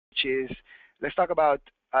which is, let's talk about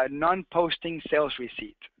a non-posting sales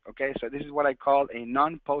receipt. Okay, so this is what I call a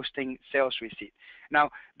non-posting sales receipt. Now,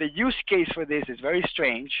 the use case for this is very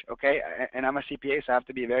strange, okay, and I'm a CPA, so I have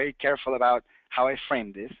to be very careful about how I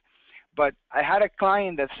frame this. But I had a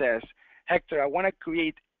client that says, Hector, I want to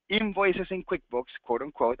create invoices in QuickBooks, quote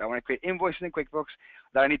unquote. I want to create invoices in QuickBooks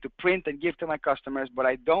that I need to print and give to my customers, but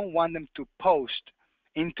I don't want them to post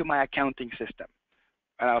into my accounting system.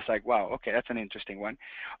 And I was like, wow, okay, that's an interesting one.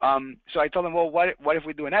 So I told them, well, what if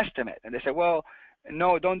we do an estimate? And they said, well,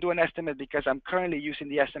 no, don't do an estimate because I'm currently using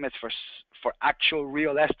the estimates for actual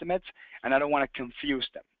real estimates, and I don't want to confuse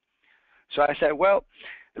them. So I said, well,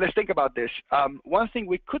 let's think about this. One thing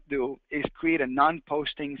we could do is create a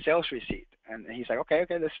non-posting sales receipt. And he's like, okay,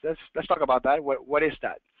 let's talk about that. What is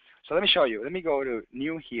that? So let me show you. Let me go to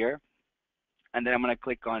New here, and then I'm going to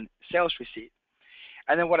click on Sales Receipt.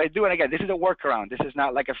 And then what I do, and again, this is a workaround. This is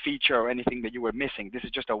not like a feature or anything that you were missing. This is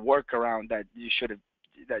just a workaround that you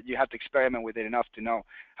have to experiment with it enough to know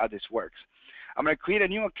how this works. I'm going to create a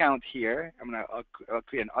new account here. I'll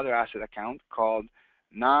create an other asset account called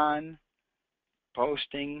Non-Posting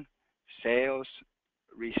Sales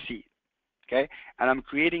Receipt. Okay, and I'm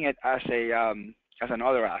creating it as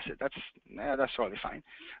another asset. That's totally fine.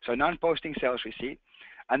 So non-posting sales receipt.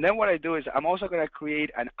 And then what I do is I'm also going to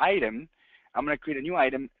create an item. I'm going to create a new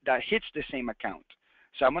item that hits the same account.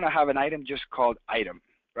 So I'm going to have an item just called item,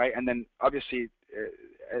 right? And then obviously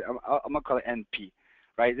I'm going to call it NP,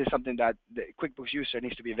 right? This is something that the QuickBooks user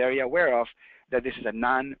needs to be very aware of, that this is a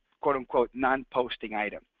quote unquote non-posting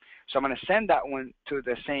item. So I'm going to send that one to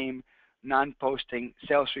the same non-posting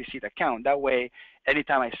sales receipt account. That way,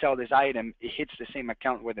 anytime I sell this item, it hits the same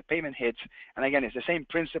account where the payment hits. And again, it's the same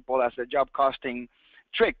principle as the job costing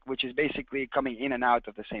trick, which is basically coming in and out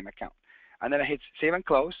of the same account. And then I hit save and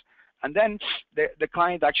close. And then the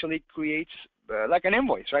client actually creates like an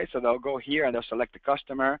invoice, right? So they'll go here and they'll select the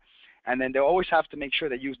customer, and then they always have to make sure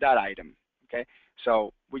they use that item. Okay,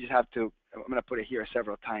 so we just have to, I'm going to put it here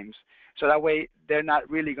several times. So that way they're not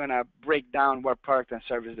really going to break down what product and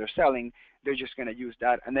service they're selling. They're just going to use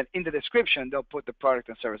that. And then in the description, they'll put the product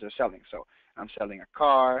and service they're selling. So I'm selling a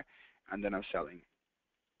car, and then I'm selling,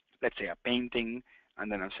 let's say, a painting,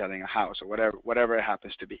 and then I'm selling a house, or whatever it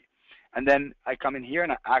happens to be. And then I come in here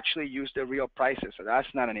and I actually use the real prices. So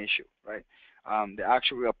that's not an issue, right? The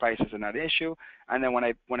actual real prices are not an issue. And then when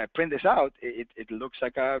I print this out, it looks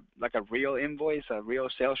like a real invoice, a real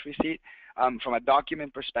sales receipt. From a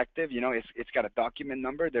document perspective, you know, it's got a document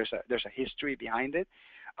number. There's a history behind it.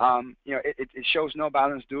 You know, it shows no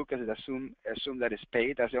balance due because it assume that it's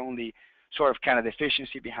paid. That's the only sort of kind of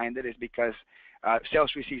deficiency behind it, is because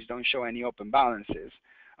sales receipts don't show any open balances.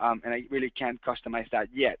 And I really can't customize that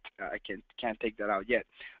yet. I can't take that out yet.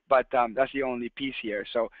 But that's the only piece here.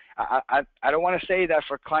 So I don't want to say that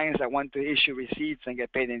for clients that want to issue receipts and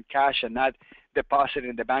get paid in cash and not deposit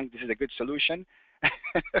in the bank, this is a good solution.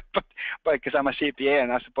 but because I'm a CPA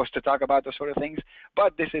and I'm supposed to talk about those sort of things.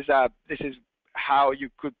 But this is how you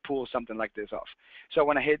could pull something like this off. So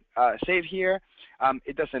when I hit save here,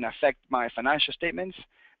 it doesn't affect my financial statements,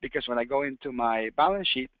 because when I go into my balance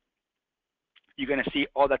sheet, you're going to see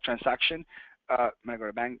all that transaction. I'm going to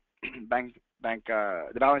go to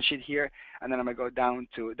the balance sheet here, and then I'm going to go down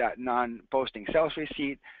to that non-posting sales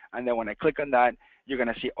receipt. And then when I click on that, you're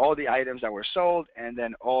going to see all the items that were sold, and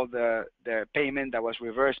then all the payment that was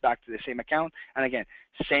reversed back to the same account. And again,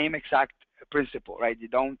 same exact principle, right?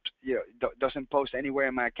 Doesn't post anywhere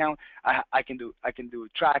in my account. I can do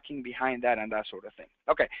tracking behind that and that sort of thing.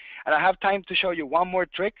 Okay, and I have time to show you one more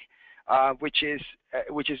trick. Which is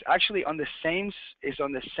actually on the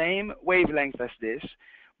same wavelength as this,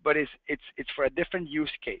 but it's for a different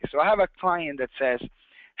use case. So I have a client that says,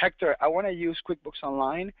 Hector, I want to use QuickBooks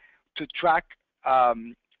Online to track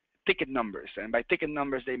ticket numbers, and by ticket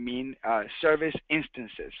numbers they mean service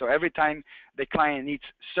instances. So every time the client needs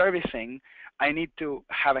servicing, I need to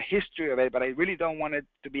have a history of it, but I really don't want it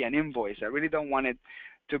to be an invoice. I really don't want it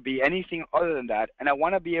to be anything other than that, and I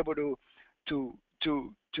want to be able to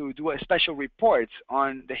do a special reports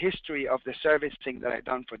on the history of the servicing that I've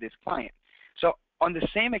done for this client. So on the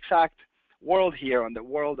same exact world here, on the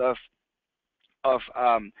world of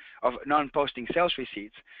non-posting sales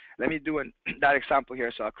receipts, let me do that example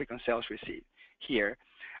here. So I'll click on sales receipt here,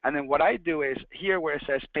 and then what I do is here where it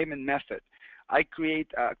says payment method, I create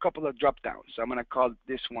a couple of drop downs. So I'm going to call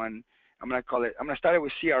this one, I'm going to start it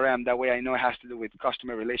with CRM. That way I know it has to do with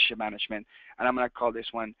customer relationship management, and I'm going to call this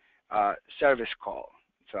one service call.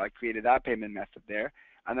 So I created that payment method there,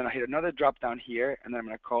 and then I hit another drop down here, and then I'm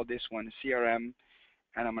going to call this one CRM,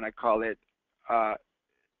 and I'm going to call it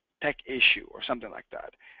tech issue or something like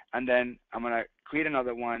that. and then I'm going to create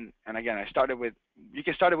another one. And again, I started with, you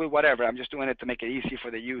can start it with whatever. I'm just doing it to make it easy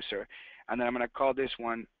for the user. And then I'm going to call this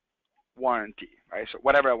one warranty, right? So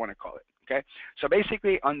whatever I want to call it. Okay. So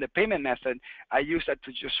basically on the payment method, I use that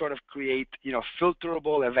to just sort of create,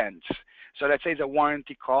 filterable events. So let's say it's a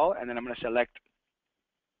warranty call, and then I'm going to select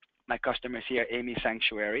my customers here, Amy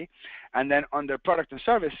Sanctuary. And then under product and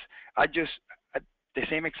service, I just, the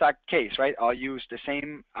same exact case, right? I'll use the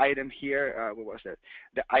same item here. What was that?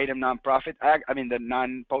 The item nonprofit, I mean the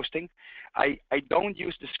non-posting. I don't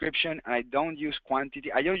use description, and I don't use quantity.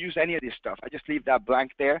 I don't use any of this stuff. I just leave that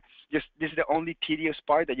blank there. Just this is the only tedious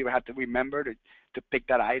part that you have to remember to pick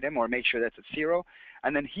that item or make sure that's at 0.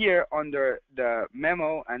 And then here under the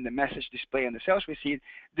memo and the message display and the sales receipt,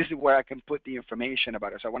 this is where I can put the information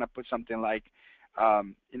about it. So I want to put something like,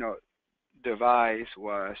 device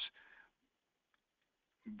was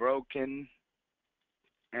broken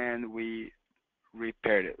and we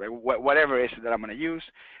repaired it, right? Whatever it is that I'm going to use,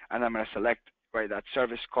 and I'm going to select, right, that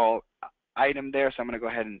service call item there. So I'm going to go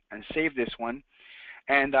ahead and save this one.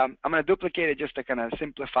 And I'm going to duplicate it just to kind of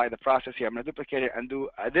simplify the process here. I'm going to duplicate it and do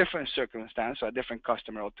a different circumstance, so a different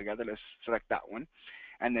customer altogether. Let's select that one.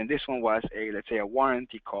 And then this one was let's say a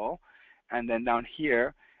warranty call. And then down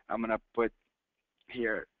here, I'm going to put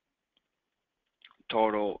here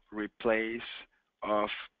total replace of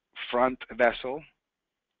front vessel.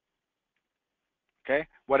 Okay,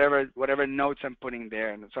 whatever notes I'm putting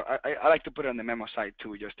there, and so I like to put it on the memo side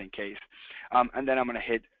too, just in case. And then I'm going to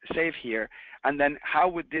hit save here. And then how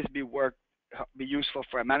would this be useful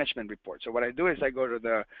for a management report? So what I do is I go to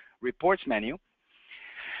the reports menu,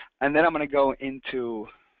 and then I'm going to go into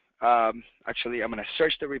actually I'm going to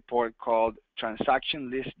search the report called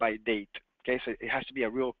transaction list by date. Okay, so it has to be a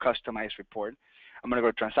real customized report. I'm going to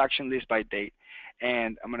go to transaction list by date,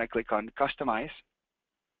 and I'm going to click on customize.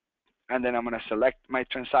 And then I'm going to select my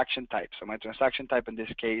transaction type. So my transaction type in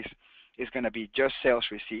this case is going to be just sales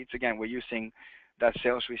receipts. Again, we're using that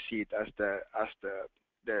sales receipt as the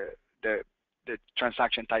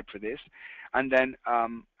transaction type for this. And then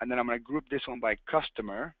I'm going to group this one by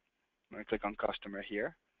customer. I'm going to click on customer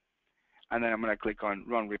here. And then I'm going to click on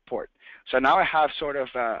run report. So now I have sort of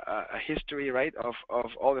a history, right, of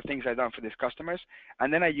all the things I've done for these customers.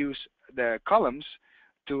 And then I use the columns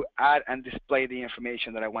to add and display the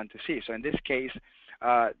information that I want to see. So in this case,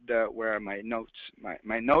 where are my notes?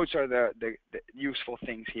 My notes are the useful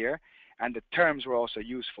things here, and the terms were also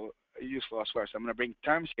useful as well. So I'm going to bring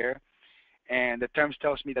terms here, and the terms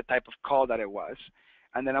tells me the type of call that it was.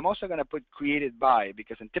 And then I'm also going to put created by,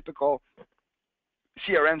 because in typical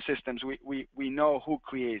CRM systems, we know who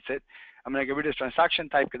creates it. I'm going to get rid of transaction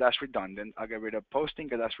type because that's redundant. I'll get rid of posting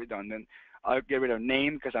because that's redundant. I'll get rid of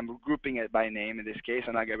name because I'm grouping it by name in this case,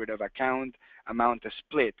 and I'll get rid of account, amount to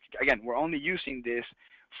split. Again, we're only using this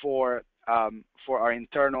for our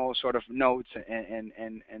internal sort of notes and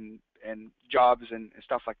jobs and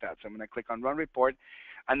stuff like that. So I'm going to click on run report,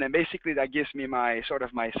 and then basically that gives me my sort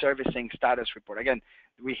of my servicing status report. Again,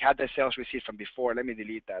 we had the sales receipt from before. Let me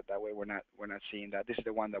delete that. That way we're not seeing that. This is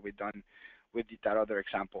the one that we've done with that other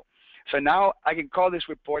example. So now I can call this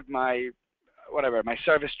report my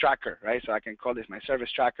service tracker, right? So I can call this my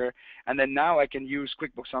service tracker, and then now I can use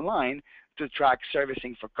QuickBooks Online to track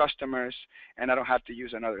servicing for customers, and I don't have to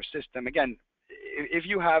use another system. Again, if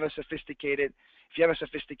you have a sophisticated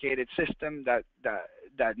system that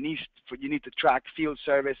you need to track field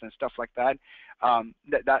service and stuff like that,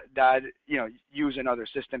 use another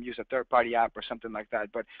system, use a third-party app or something like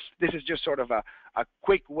that. But this is just sort of a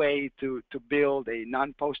quick way to build a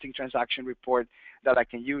non-posting transaction report that I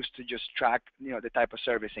can use to just track the type of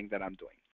servicing that I'm doing.